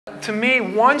To me,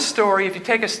 one story, if you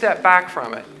take a step back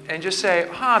from it and just say,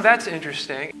 that's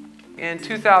interesting. In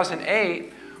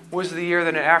 2008 was the year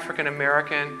that an African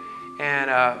American and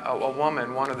a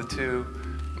woman, one of the two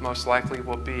most likely,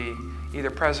 will be either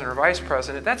president or vice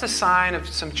president. That's a sign of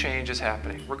some changes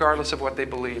happening, regardless of what they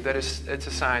believe. It's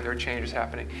a sign there are changes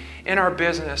happening. In our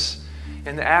business,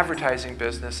 in the advertising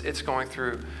business, it's going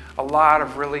through a lot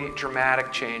of really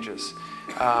dramatic changes.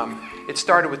 It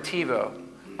started with TiVo,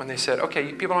 when they said,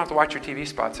 okay, people don't have to watch your TV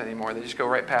spots anymore. They just go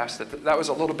right past it. That was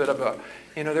a little bit of a,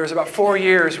 there was about 4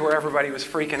 years where everybody was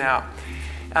freaking out.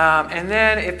 And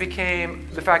then it became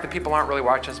the fact that people aren't really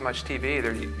watching as much TV.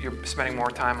 You're spending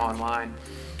more time online.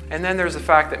 And then there's the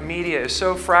fact that media is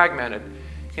so fragmented.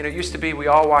 It used to be we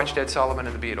all watched Ed Sullivan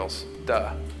and the Beatles.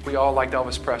 Duh. We all liked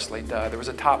Elvis Presley. Duh. There was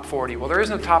a top 40. Well, there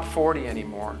isn't a top 40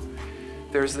 anymore.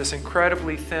 There's this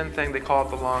incredibly thin thing, they call it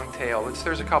the long tail.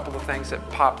 There's a couple of things that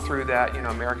pop through that,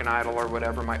 American Idol or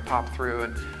whatever might pop through,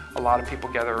 and a lot of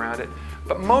people gather around it.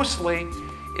 But mostly,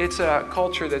 it's a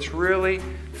culture that's really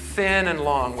thin and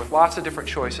long with lots of different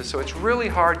choices, so it's really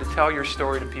hard to tell your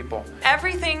story to people.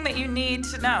 Everything that you need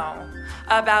to know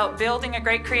about building a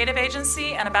great creative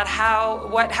agency and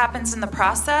about what happens in the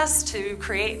process to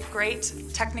create great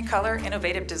Technicolor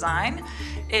innovative design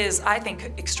is, I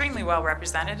think, extremely well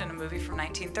represented in a movie from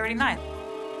 1939.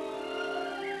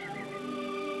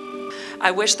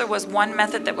 I wish there was one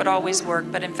method that would always work,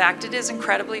 but in fact it is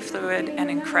incredibly fluid and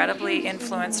incredibly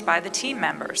influenced by the team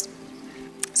members.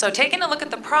 So taking a look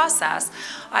at the process,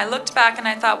 I looked back and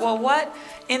I thought, well, what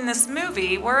in this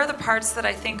movie, where are the parts that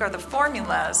I think are the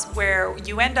formulas where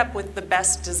you end up with the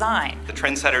best design? The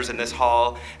trendsetters in this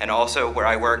hall, and also where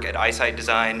I work at Eyesight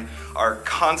Design, are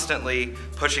constantly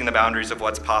pushing the boundaries of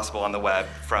what's possible on the web,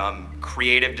 from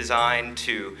creative design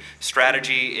to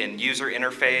strategy in user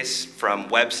interface, from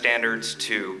web standards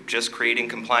to just creating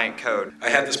compliant code. I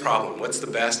had this problem. What's the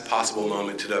best possible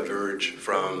moment to diverge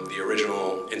from the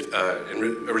original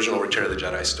Return of the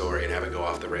Jedi story and have it go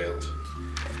off the rails?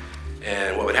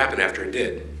 And what would happen after it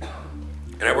did?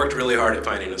 And I worked really hard at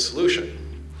finding a solution.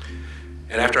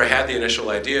 And after I had the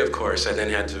initial idea, of course, I then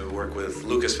had to work with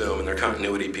Lucasfilm and their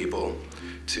continuity people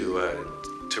to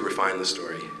refine the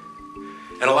story.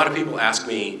 And a lot of people ask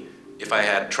me if I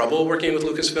had trouble working with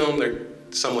Lucasfilm.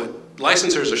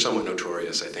 Licensors are somewhat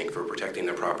notorious, I think, for protecting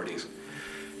their properties.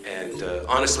 And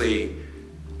honestly,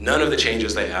 none of the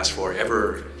changes they asked for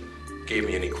ever gave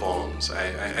me any qualms.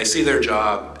 I see their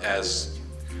job as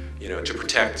to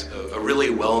protect a really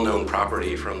well-known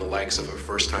property from the likes of a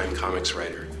first-time comics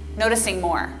writer. Noticing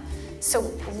more. So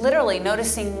literally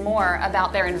noticing more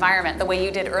about their environment, the way you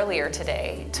did earlier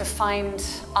today, to find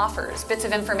offers, bits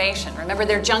of information. Remember,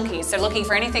 they're junkies. They're looking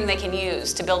for anything they can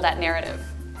use to build that narrative.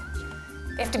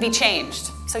 They have to be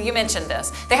changed. So you mentioned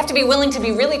this. They have to be willing to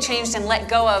be really changed and let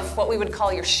go of what we would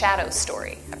call your shadow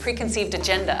story, a preconceived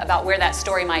agenda about where that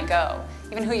story might go,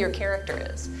 even who your character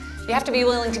is. You have to be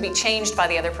willing to be changed by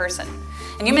the other person.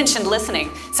 And you mentioned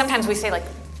listening. Sometimes we say, like,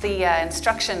 the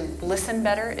instruction, listen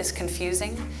better, is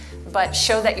confusing, but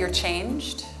show that you're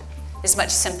changed is much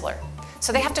simpler.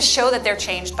 So they have to show that they're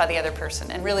changed by the other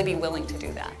person and really be willing to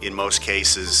do that. In most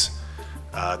cases,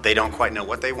 they don't quite know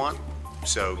what they want,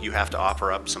 so you have to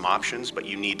offer up some options, but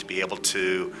you need to be able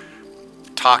to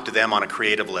talk to them on a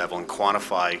creative level and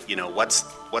quantify,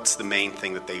 what's the main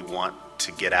thing that they want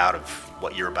to get out of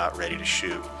what you're about ready to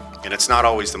shoot. And it's not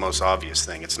always the most obvious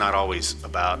thing. It's not always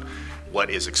about what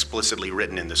is explicitly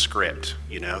written in the script.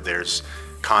 There's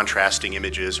contrasting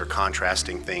images or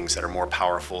contrasting things that are more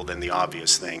powerful than the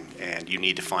obvious thing, and you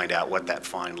need to find out what that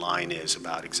fine line is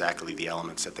about exactly the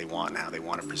elements that they want and how they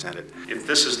want to present it. If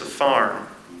this is the farm,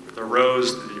 the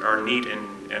rows are neat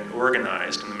and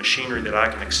organized, and the machinery that I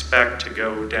can expect to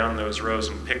go down those rows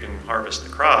and pick and harvest the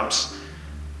crops,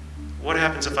 what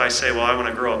happens if I say, well, I want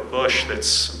to grow a bush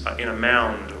that's in a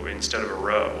mound instead of a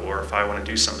row, or if I want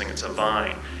to do something that's a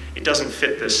vine? It doesn't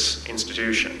fit this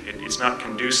institution. It's not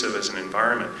conducive as an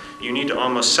environment. You need to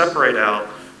almost separate out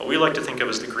what we like to think of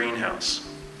as the greenhouse.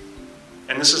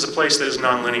 And this is a place that is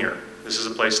nonlinear. This is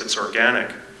a place that's organic.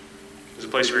 This is a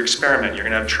place where you experiment. You're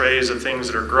going to have trays of things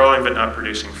that are growing but not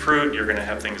producing fruit. You're going to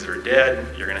have things that are dead.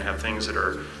 You're going to have things that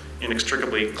are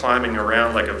inextricably climbing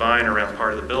around like a vine around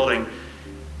part of the building.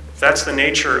 That's the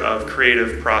nature of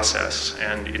creative process,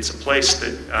 and it's a place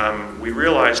that we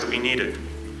realized that we needed.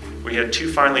 We had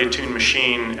too finely attuned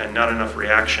machine and not enough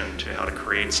reaction to how to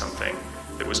create something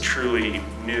that was truly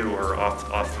new or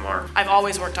off the mark. I've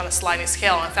always worked on a sliding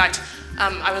scale. In fact,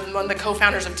 I was one of the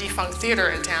co-founders of Defunct Theater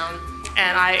in town,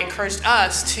 and I encouraged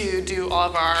us to do all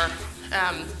of our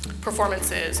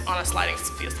performances on a sliding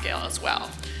scale as well.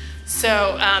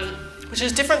 So which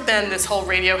is different than this whole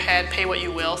Radiohead pay what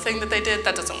you will thing that they did.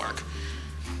 That doesn't work.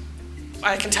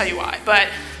 I can tell you why. But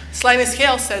sliding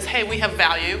scale says, hey, we have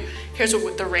value. Here's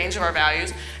the range of our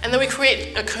values. And then we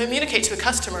communicate to the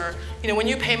customer, when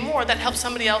you pay more, that helps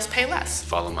somebody else pay less.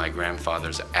 Follow my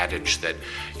grandfather's adage that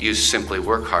you simply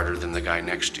work harder than the guy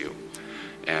next to you.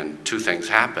 And two things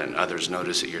happen. Others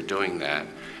notice that you're doing that,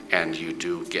 and you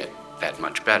do get that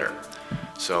much better.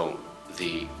 So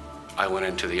I went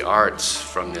into the arts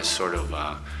from this sort of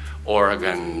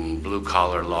Oregon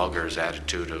blue-collar loggers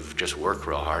attitude of just work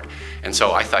real hard. And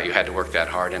so I thought you had to work that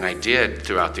hard, and I did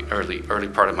throughout the early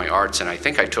part of my arts, and I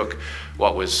think I took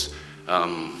what was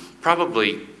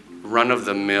probably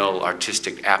run-of-the-mill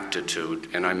artistic aptitude,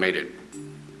 and I made it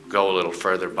go a little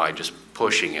further by just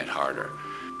pushing it harder.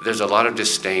 There's a lot of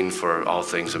disdain for all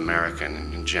things American,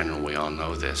 and in general we all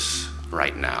know this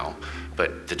right now,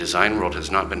 but the design world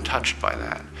has not been touched by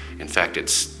that. In fact,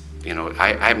 it's,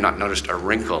 I have not noticed a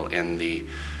wrinkle in the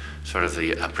sort of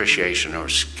the appreciation or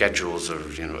schedules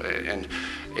of, and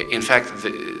in fact,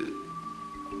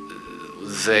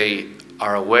 they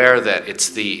are aware that it's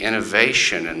the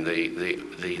innovation and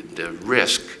the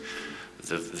risk,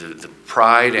 the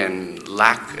pride and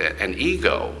lack and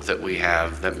ego that we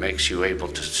have that makes you able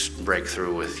to break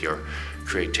through with your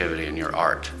creativity and your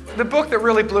art. The book that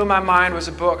really blew my mind was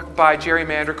a book by Jerry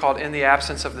Mander called In the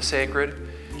Absence of the Sacred.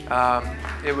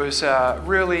 It was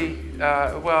really,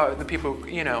 well, the people,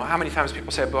 how many times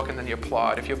people say a book and then you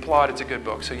applaud. If you applaud, it's a good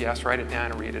book. So yes, write it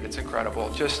down and read it. It's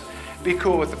incredible. Just be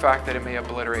cool with the fact that it may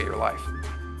obliterate your life.